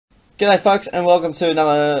G'day folks, and welcome to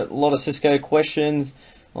another lot of Cisco questions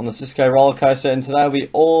on the Cisco roller coaster, and today will be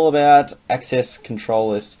all about access control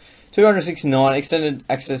lists. 269 extended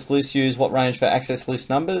access lists use what range for access list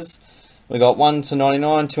numbers? We got 1 to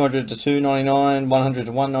 99, 200 to 299, 100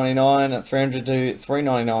 to 199, 300 to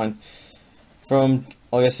 399. From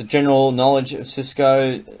the general knowledge of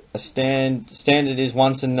Cisco, a standard is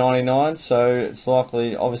 1 to 99, so it's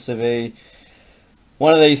likely obviously be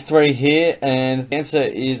one of these three here, and the answer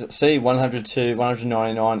is C, 100 to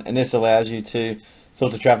 199, and this allows you to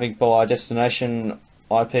filter traffic by destination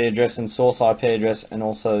IP address and source IP address, and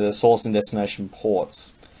also the source and destination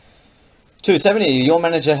ports. 270, your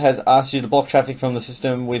manager has asked you to block traffic from the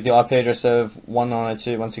system with the IP address of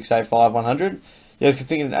 192.168.5.100. You have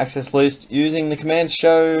configured an access list using the commands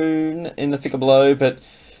shown in the figure below, but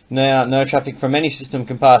now no traffic from any system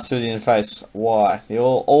can pass through the interface. Why? The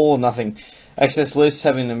all or nothing. Access lists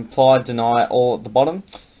have an implied deny all at the bottom.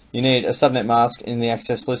 You need a subnet mask in the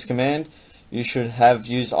access list command. You should have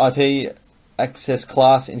used IP access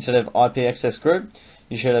class instead of IP access group.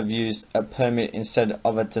 You should have used a permit instead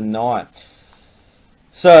of a deny.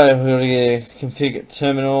 So we're going to configure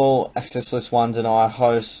terminal access list 1 deny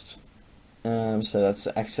host. So that's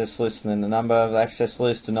the access list and then the number of the access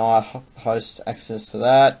list, deny host access to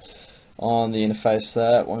that on the interface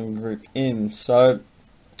that one group in. So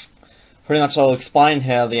pretty much I'll explain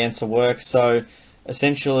how the answer works. So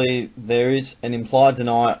essentially there is an implied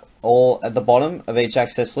deny all at the bottom of each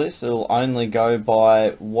access list. It will only go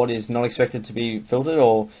by what is not expected to be filtered,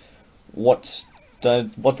 or what do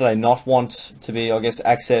they not want to be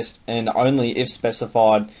accessed, and only if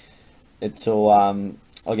specified it'll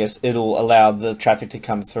it'll allow the traffic to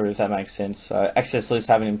come through, if that makes sense. So access lists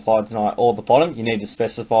have an implied deny all at the bottom. You need to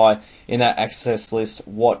specify in that access list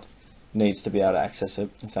what needs to be able to access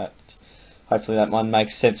it. In fact, hopefully that one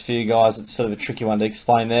makes sense for you guys. It's sort of a tricky one to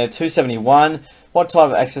explain there. 271, what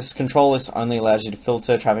type of access control list only allows you to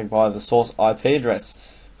filter traffic by the source IP address?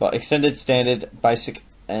 Got extended, standard, basic,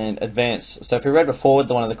 and advanced. So if we read before,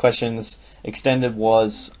 one of the questions, extended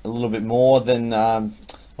was a little bit more than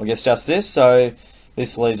just this. So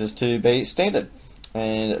this leads us to be standard,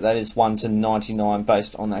 and that is 1 to 99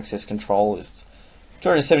 based on the access control list.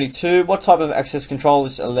 272, what type of access control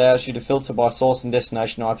list allows you to filter by source and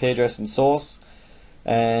destination IP address and source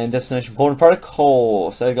and destination port and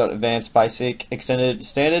protocol? So you've got advanced, basic, extended,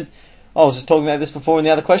 standard. I was just talking about this before in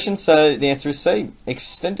the other question, so the answer is C,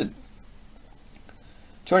 extended.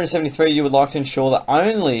 273, you would like to ensure that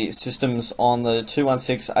only systems on the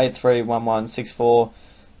 216.83.11.64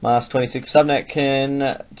 mask 26 subnet can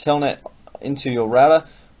telnet into your router.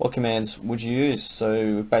 What commands would you use?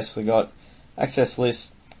 So we've basically got access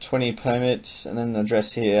list 20 permits, and then the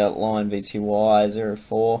address here, line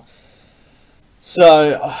VTY04.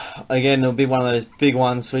 So again, it'll be one of those big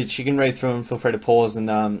ones which you can read through and feel free to pause and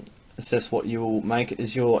assess what you will make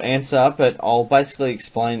as your answer, but I'll basically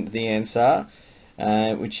explain the answer,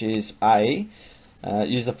 which is A.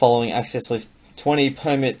 Use the following access list 20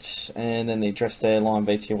 permits, and then the address there, line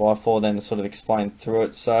VTY4, then to sort of explain through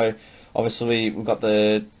it. So obviously we've got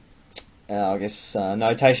the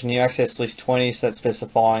notation here, access list 20, so that's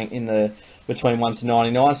specifying in the between 1 to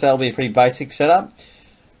 99, so that'll be a pretty basic setup.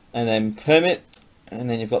 And then permit, and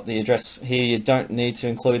then you've got the address here. You don't need to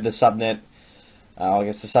include the subnet, the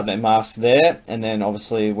subnet mask there, and then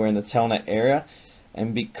obviously we're in the telnet area,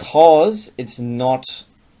 and because it's not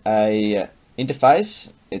a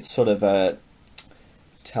interface, it's sort of a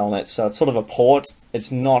telnet, so it's sort of a port,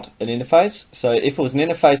 it's not an interface. So if it was an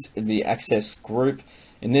interface, it'd be access group.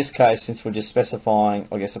 In this case, since we're just specifying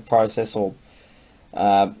a process or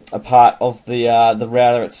a part of the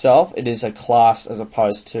router itself, it is a class as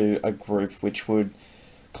opposed to a group, which would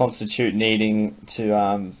constitute needing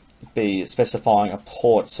to be specifying a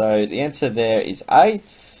port. So the answer there is A.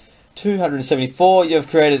 274, you have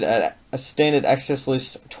created a standard access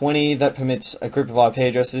list 20 that permits a group of IP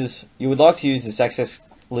addresses. You would like to use this access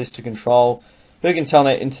list to control who can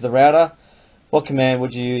telnet into the router. What command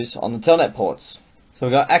would you use on the telnet ports? So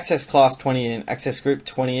we've got access class 20 in, access group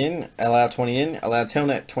 20 in, allow 20 in, allow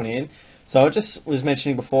telnet 20 in. So I just was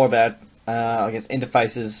mentioning before about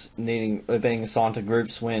interfaces being assigned to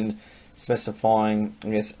groups when specifying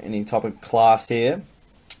any type of class here.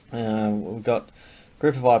 We've got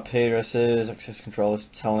group of IP addresses, access controllers,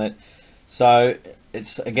 telnet. So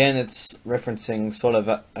it's referencing sort of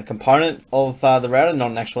a component of the router, not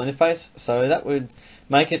an actual interface. So that would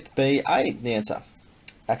make it be A, the answer.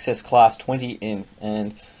 Access class 20 in,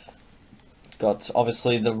 and got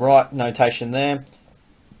obviously the right notation there,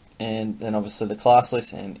 and then obviously the class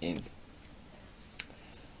list and in.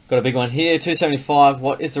 Got a big one here, 275.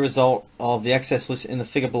 What is the result of the access list in the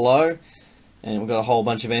figure below? And we've got a whole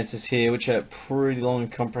bunch of answers here, which are pretty long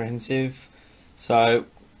and comprehensive. So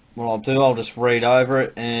what I'll do, I'll just read over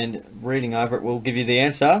it, and reading over it will give you the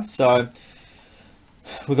answer. So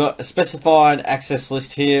we've got a specified access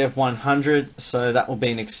list here of 100, so that will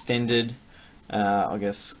be an extended, I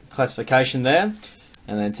guess, classification there.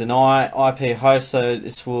 And then deny IP host, so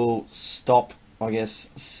this will stop, I guess,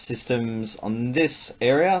 systems on this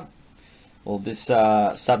area, or this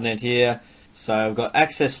subnet here. So we've got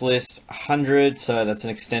access list 100, so that's an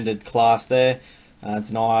extended class there.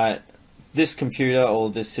 Deny this computer or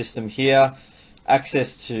this system here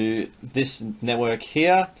access to this network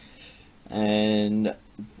here, and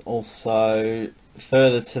also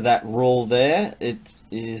further to that rule there, it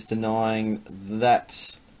is denying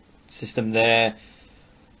that system there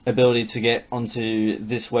ability to get onto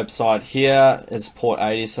this website here. It's port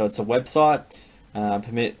 80, so it's a website.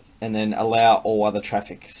 Permit and then allow all other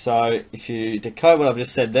traffic. So if you decode what I've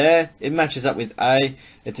just said there, it matches up with A.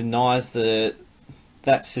 It denies that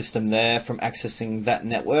system there from accessing that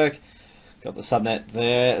network. Got the subnet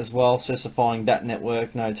there as well, specifying that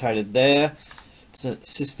network notated there. So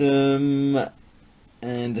system,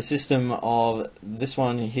 and the system of this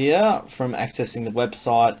one here from accessing the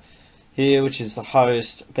website here, which is the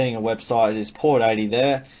host being a website, is port 80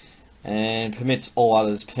 there, and permits all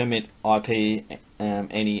others, permit IP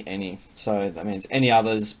any. So that means any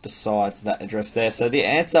others besides that address there. So the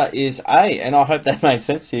answer is A, and I hope that made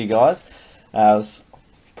sense to you guys. It was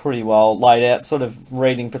pretty well laid out, sort of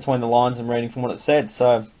reading between the lines and reading from what it said.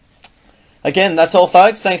 So again, that's all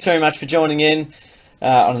folks. Thanks very much for joining in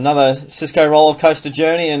on another Cisco roller coaster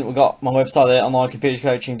journey, and we've got my website there,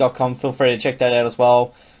 onlinecomputercoaching.com. Feel free to check that out as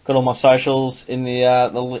well. Got all my socials in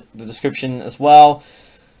the description as well.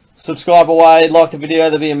 Subscribe away, like the video,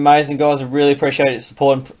 that'd be amazing, guys. I really appreciate your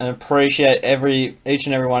support and appreciate each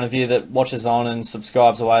and every one of you that watches on and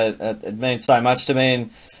subscribes away. It means so much to me,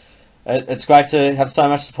 and it's great to have so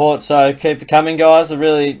much support. So keep it coming, guys. I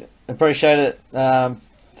really appreciate it to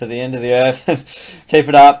the end of the earth. Keep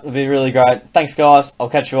it up, it'd be really great. Thanks, guys. I'll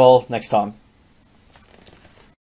catch you all next time.